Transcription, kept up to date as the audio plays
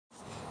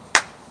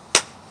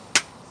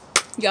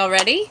Y'all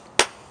ready?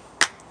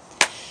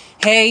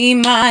 Hey,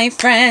 my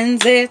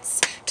friends,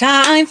 it's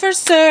time for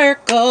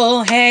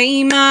circle.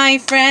 Hey, my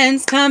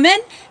friends, come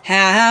and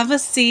have a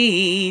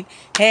seat.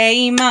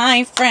 Hey,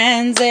 my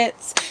friends,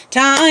 it's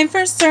time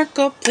for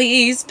circle.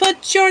 Please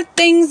put your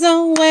things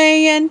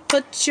away and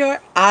put your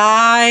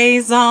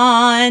eyes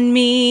on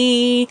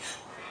me.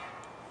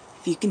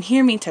 If you can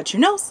hear me, touch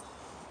your nose.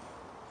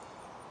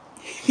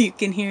 If you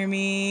can hear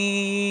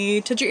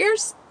me, touch your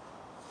ears.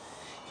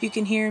 If you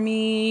can hear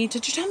me,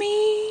 touch your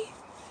tummy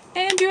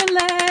and your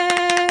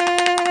legs.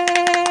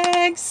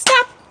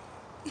 Stop.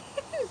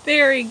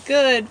 Very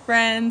good,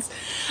 friends.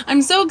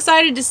 I'm so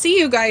excited to see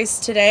you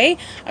guys today.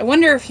 I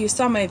wonder if you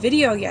saw my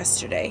video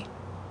yesterday.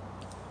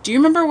 Do you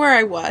remember where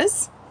I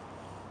was?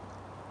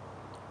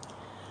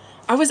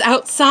 I was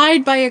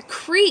outside by a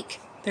creek.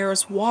 There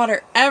was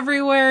water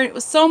everywhere. It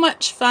was so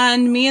much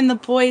fun. Me and the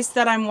boys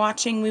that I'm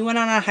watching, we went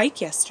on a hike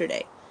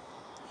yesterday.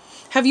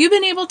 Have you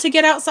been able to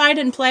get outside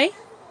and play?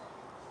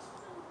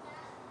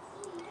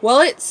 Well,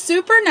 it's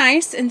super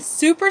nice and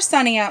super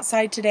sunny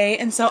outside today,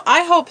 and so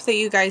I hope that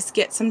you guys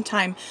get some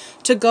time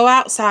to go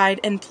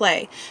outside and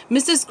play.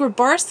 Mrs.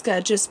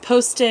 Grabarska just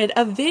posted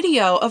a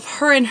video of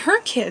her and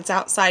her kids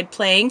outside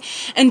playing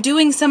and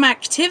doing some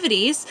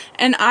activities,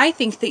 and I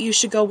think that you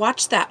should go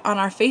watch that on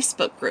our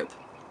Facebook group.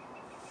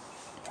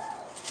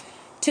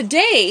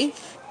 Today,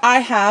 I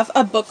have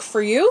a book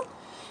for you,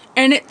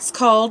 and it's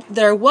called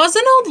There Was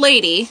an Old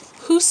Lady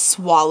Who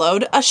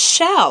Swallowed a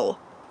Shell.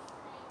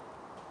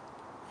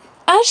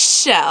 A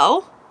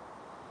shell?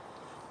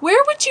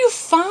 Where would you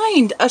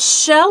find a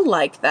shell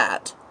like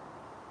that?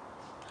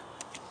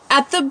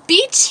 At the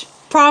beach,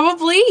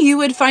 probably. You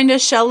would find a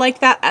shell like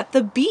that at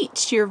the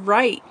beach. You're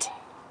right.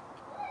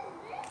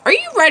 Are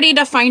you ready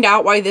to find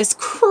out why this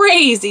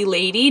crazy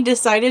lady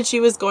decided she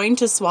was going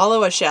to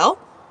swallow a shell?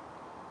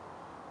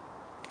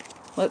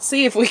 Let's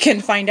see if we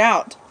can find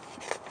out.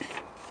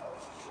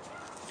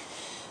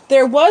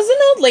 There was an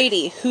old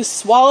lady who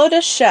swallowed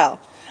a shell.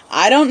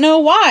 I don't know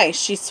why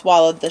she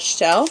swallowed the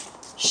shell.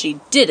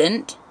 She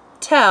didn't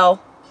tell.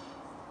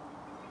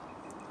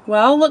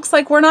 Well, looks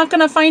like we're not going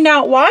to find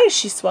out why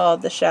she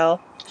swallowed the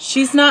shell.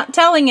 She's not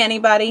telling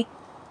anybody.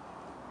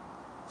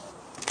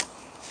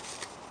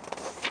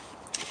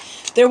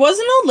 There was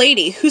an old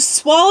lady who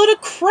swallowed a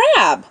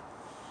crab.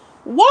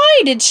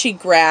 Why did she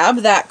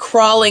grab that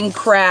crawling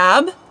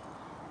crab?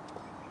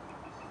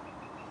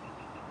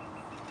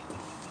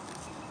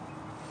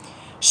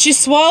 She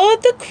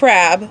swallowed the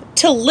crab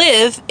to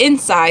live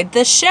inside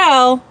the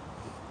shell.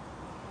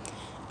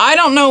 I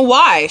don't know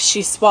why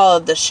she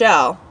swallowed the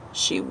shell.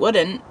 She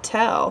wouldn't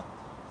tell.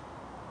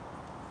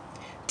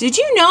 Did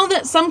you know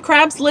that some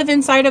crabs live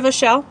inside of a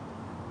shell?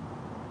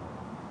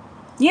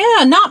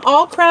 Yeah, not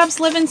all crabs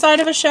live inside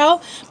of a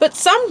shell, but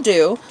some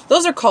do.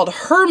 Those are called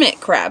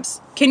hermit crabs.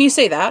 Can you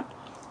say that?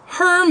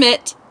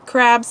 Hermit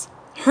crabs.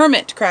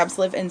 Hermit crabs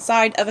live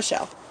inside of a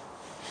shell.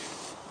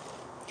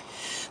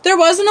 There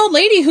was an old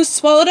lady who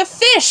swallowed a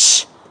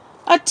fish.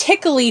 A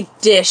tickly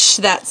dish,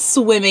 that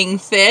swimming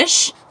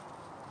fish.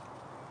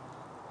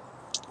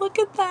 Look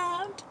at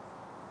that.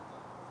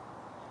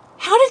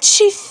 How did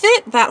she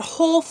fit that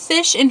whole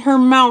fish in her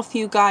mouth,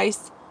 you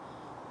guys?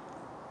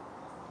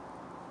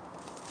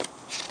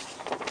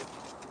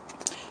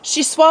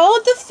 She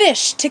swallowed the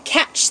fish to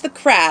catch the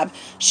crab.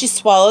 She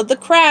swallowed the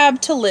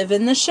crab to live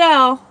in the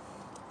shell.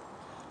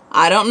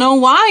 I don't know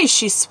why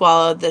she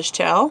swallowed the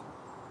shell.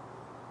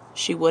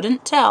 She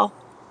wouldn't tell.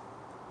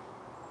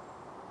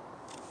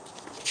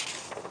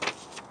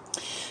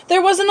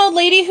 There was an old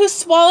lady who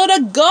swallowed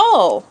a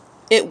gull.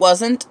 It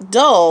wasn't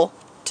dull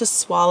to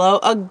swallow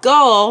a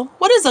gull.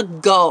 What is a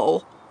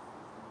gull?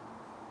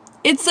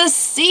 It's a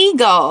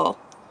seagull.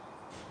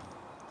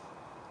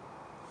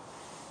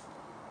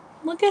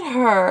 Look at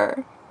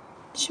her.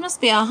 She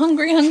must be a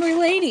hungry, hungry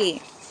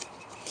lady.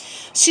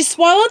 She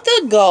swallowed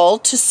the gull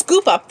to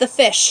scoop up the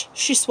fish.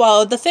 She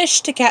swallowed the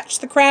fish to catch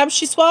the crab.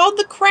 She swallowed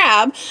the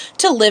crab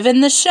to live in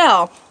the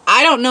shell.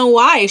 I don't know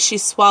why she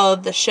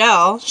swallowed the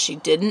shell. She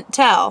didn't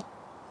tell.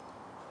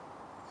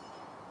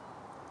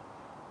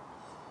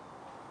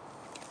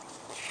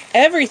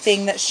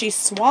 Everything that she's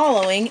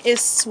swallowing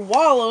is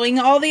swallowing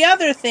all the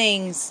other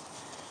things.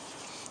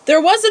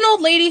 There was an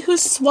old lady who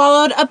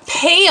swallowed a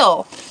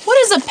pail. What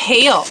is a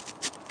pail?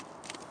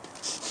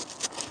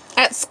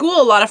 At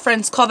school, a lot of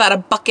friends call that a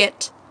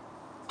bucket.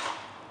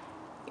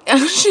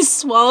 She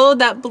swallowed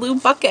that blue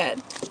bucket.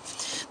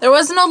 There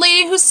was an old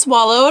lady who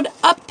swallowed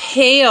a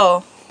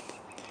pail.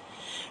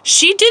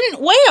 She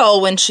didn't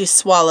wail when she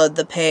swallowed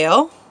the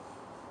pail.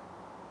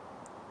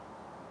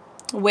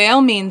 Wail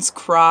means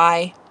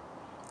cry.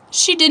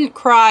 She didn't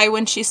cry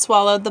when she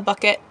swallowed the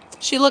bucket.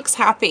 She looks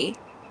happy.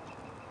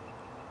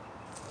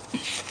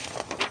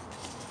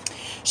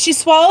 She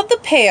swallowed the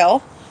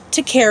pail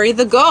to carry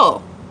the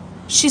gull.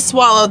 She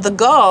swallowed the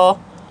gull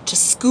to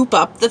scoop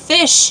up the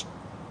fish.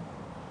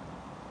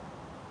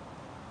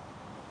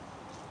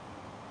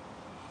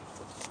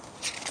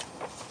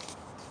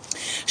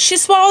 She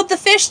swallowed the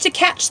fish to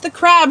catch the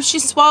crab. She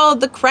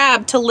swallowed the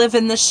crab to live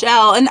in the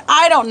shell. And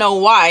I don't know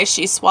why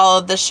she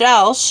swallowed the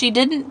shell. She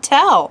didn't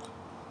tell.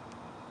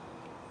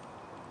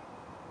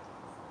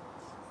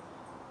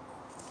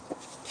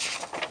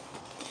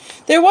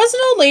 There was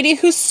an old lady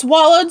who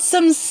swallowed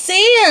some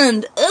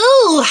sand.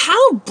 Ooh,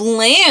 how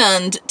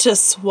bland to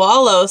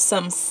swallow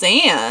some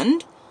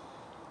sand.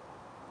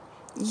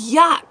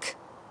 Yuck.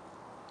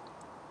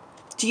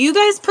 Do you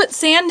guys put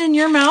sand in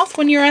your mouth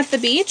when you're at the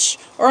beach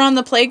or on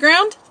the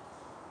playground?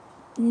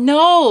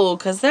 No,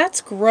 because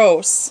that's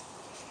gross.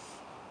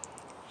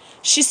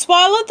 She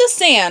swallowed the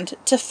sand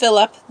to fill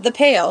up the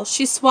pail.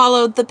 She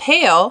swallowed the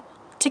pail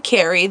to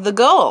carry the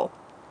goal.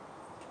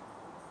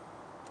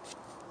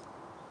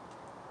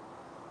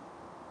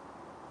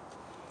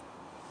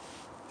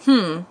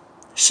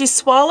 She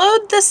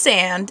swallowed the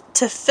sand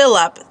to fill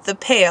up the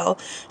pail.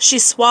 She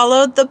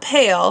swallowed the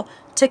pail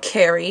to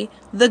carry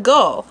the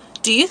goal.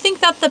 Do you think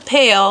that the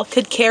pail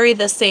could carry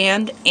the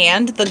sand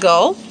and the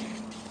goal?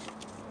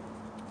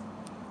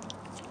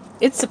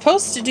 It's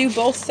supposed to do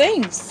both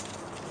things.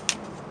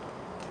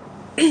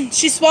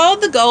 She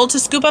swallowed the goal to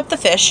scoop up the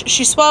fish.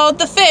 She swallowed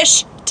the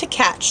fish to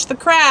catch the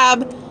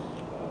crab.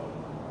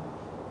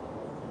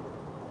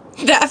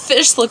 That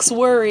fish looks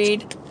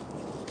worried.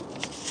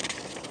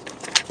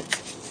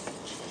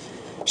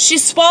 She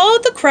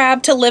swallowed the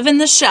crab to live in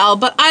the shell,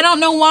 but I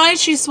don't know why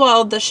she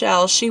swallowed the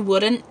shell. She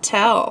wouldn't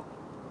tell.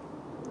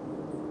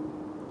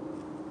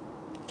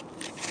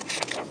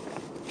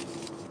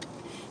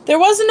 There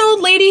was an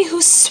old lady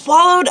who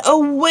swallowed a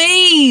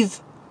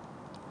wave.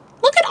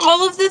 Look at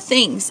all of the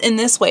things in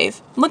this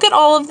wave. Look at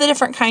all of the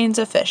different kinds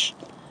of fish.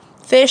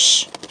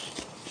 Fish,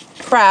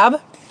 crab,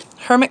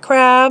 hermit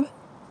crab,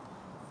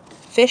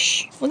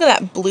 fish. Look at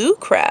that blue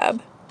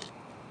crab.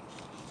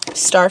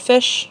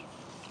 Starfish.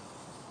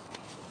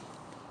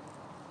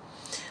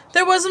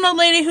 There was an old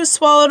lady who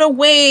swallowed a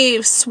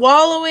wave.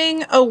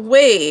 Swallowing a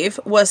wave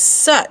was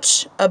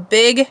such a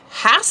big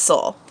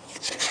hassle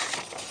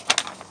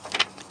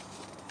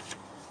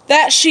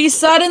that she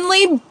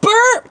suddenly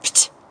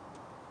burped.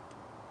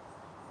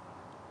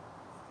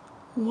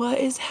 What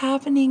is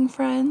happening,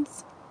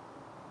 friends?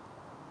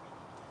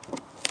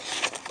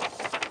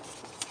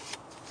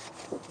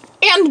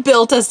 And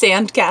built a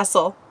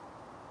sandcastle.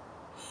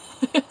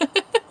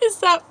 Is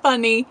that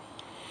funny?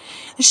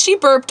 She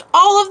burped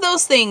all of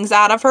those things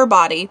out of her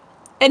body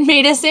and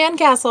made a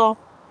sandcastle.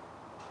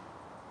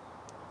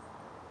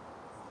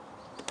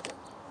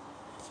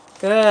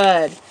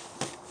 Good.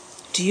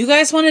 Do you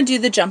guys want to do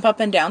the jump up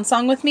and down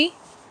song with me?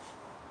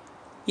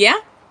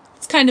 Yeah?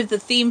 It's kind of the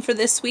theme for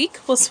this week.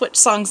 We'll switch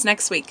songs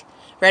next week.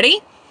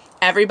 Ready?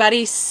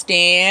 Everybody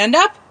stand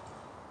up.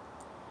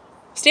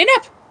 Stand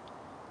up.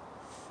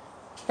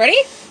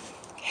 Ready?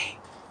 Okay.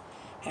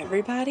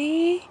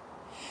 Everybody.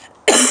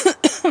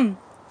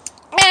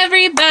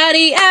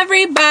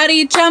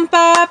 Everybody jump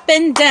up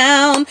and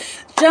down.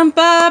 Jump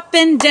up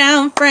and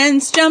down,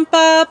 friends, jump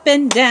up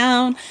and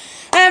down.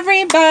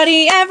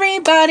 Everybody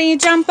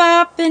jump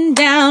up and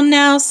down.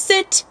 Now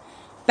sit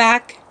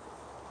back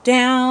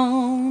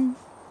down.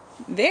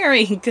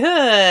 Very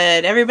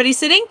good. Everybody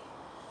sitting?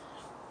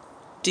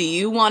 Do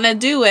you want to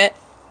do it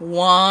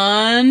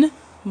one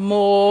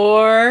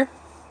more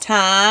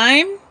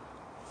time?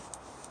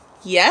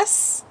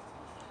 Yes?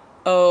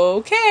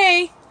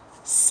 Okay.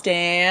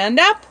 Stand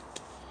up.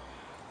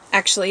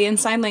 Actually, in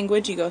sign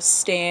language, you go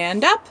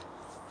stand up.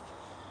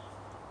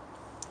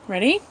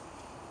 Ready?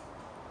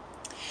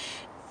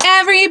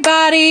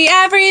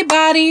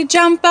 Everybody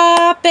jump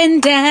up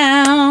and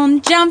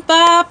down. Jump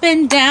up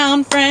and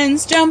down,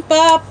 friends, jump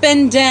up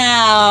and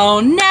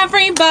down.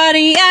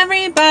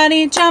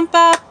 Everybody jump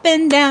up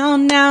and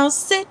down. Now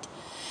sit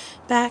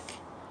back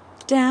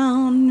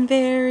down.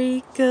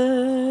 Very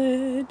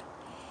good.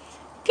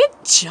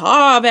 Good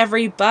job,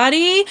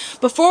 everybody.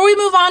 Before we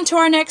move on to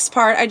our next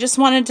part, I just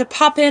wanted to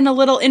pop in a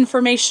little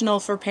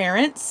informational for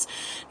parents.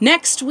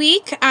 Next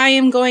week, I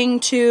am going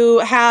to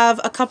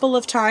have a couple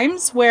of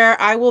times where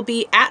I will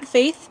be at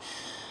Faith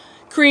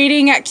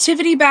creating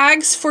activity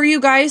bags for you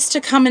guys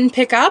to come and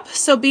pick up.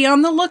 So be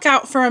on the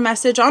lookout for a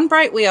message on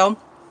Brightwheel,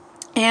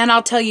 and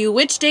I'll tell you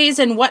which days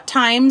and what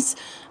times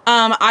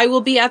I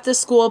will be at the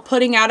school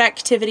putting out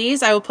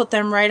activities. I will put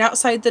them right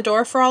outside the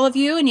door for all of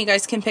you, and you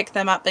guys can pick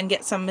them up and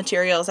get some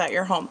materials at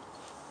your home.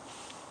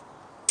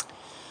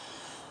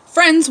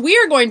 Friends, we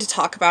are going to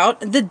talk about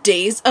the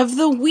days of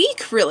the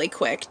week really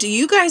quick. Do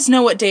you guys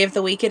know what day of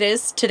the week it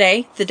is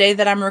today, the day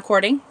that I'm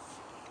recording?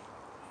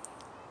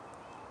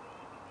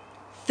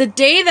 The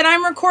day that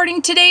I'm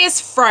recording today is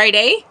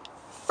Friday.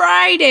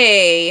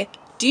 Friday.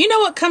 Do you know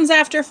what comes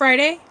after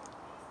Friday?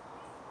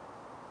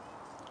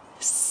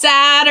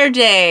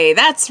 Saturday.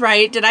 That's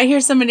right. Did I hear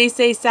somebody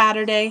say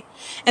Saturday?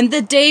 And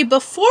the day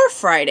before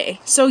Friday.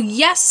 So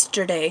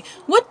yesterday.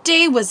 What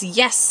day was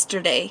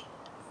yesterday?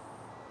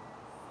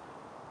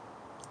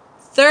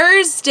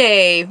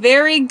 Thursday.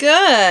 Very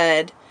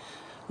good.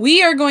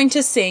 We are going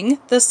to sing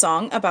the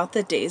song about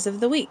the days of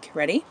the week.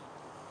 Ready?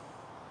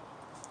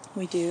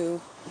 We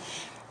do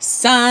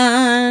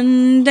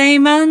Sunday,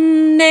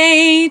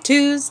 Monday,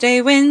 Tuesday,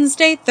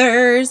 Wednesday,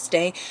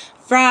 Thursday,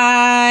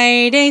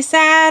 Friday,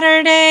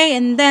 Saturday,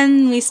 and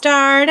then we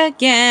start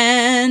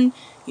again.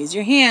 Use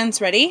your hands.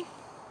 Ready?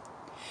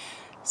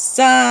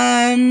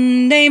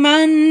 Sunday,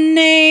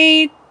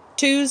 Monday,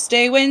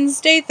 Tuesday,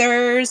 Wednesday,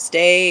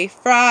 Thursday,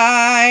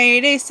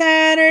 Friday,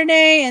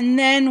 Saturday, and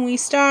then we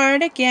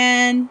start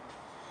again.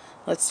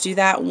 Let's do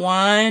that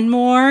one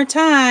more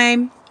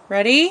time.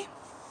 Ready?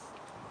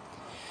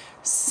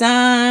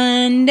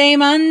 Sunday,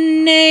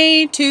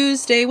 Monday,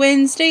 Tuesday,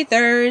 Wednesday,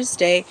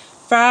 Thursday,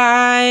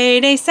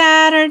 Friday,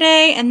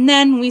 Saturday, and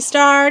then we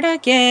start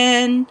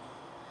again.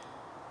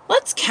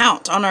 Let's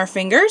count on our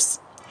fingers.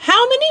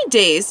 How many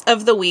days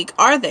of the week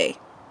are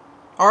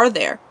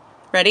there?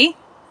 Ready?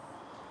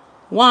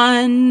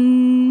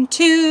 1,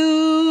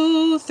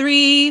 2,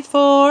 3,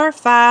 4,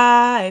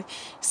 5,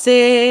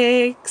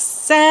 6,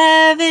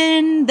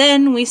 7,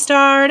 then we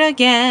start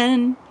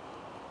again.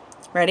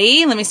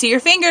 Ready? Let me see your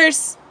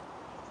fingers.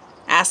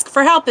 Ask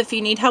for help if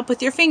you need help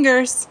with your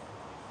fingers.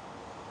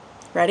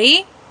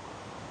 Ready?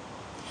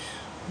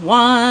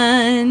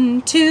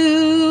 1,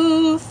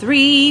 2,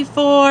 3,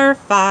 4,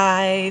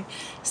 5,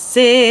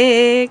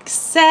 6,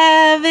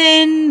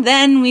 7,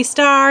 then we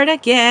start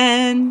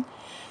again.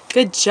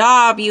 Good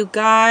job, you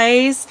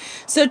guys.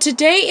 So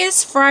today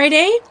is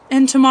Friday,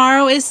 and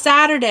tomorrow is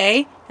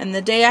Saturday, and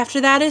the day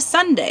after that is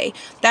Sunday.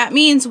 That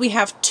means we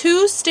have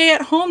 2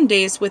 stay-at-home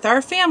days with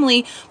our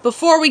family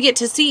before we get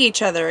to see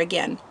each other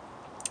again.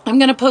 I'm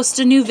going to post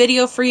a new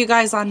video for you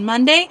guys on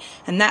Monday,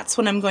 and that's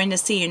when I'm going to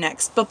see you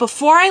next. But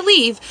before I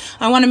leave,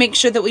 I want to make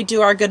sure that we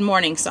do our good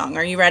morning song.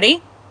 Are you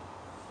ready?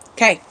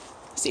 Okay,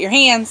 see your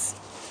hands.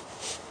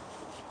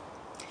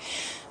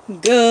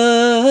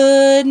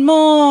 Good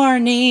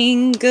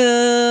morning,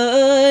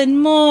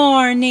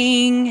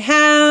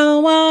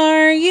 how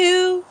are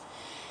you?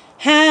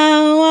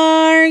 How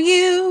are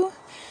you?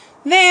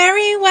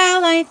 Very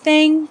well, I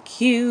thank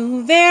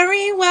you,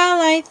 very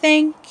well, I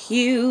thank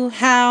you.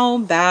 How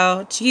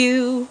about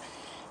you?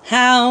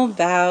 How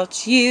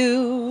about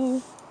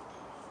you?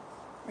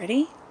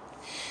 Ready?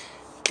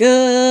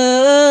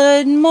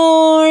 Good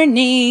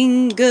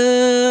morning,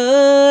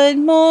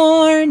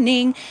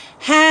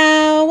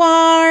 how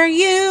are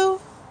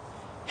you?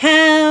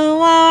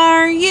 How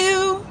are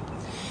you?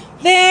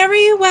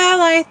 Very well,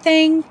 I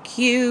thank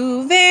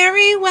you,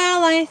 very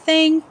well, I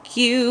thank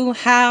you.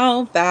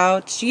 How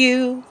about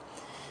you?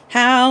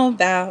 How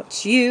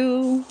about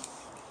you?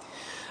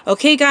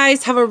 Okay,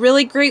 guys, have a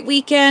really great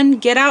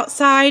weekend. Get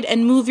outside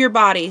and move your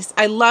bodies.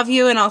 I love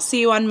you, and I'll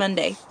see you on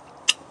Monday.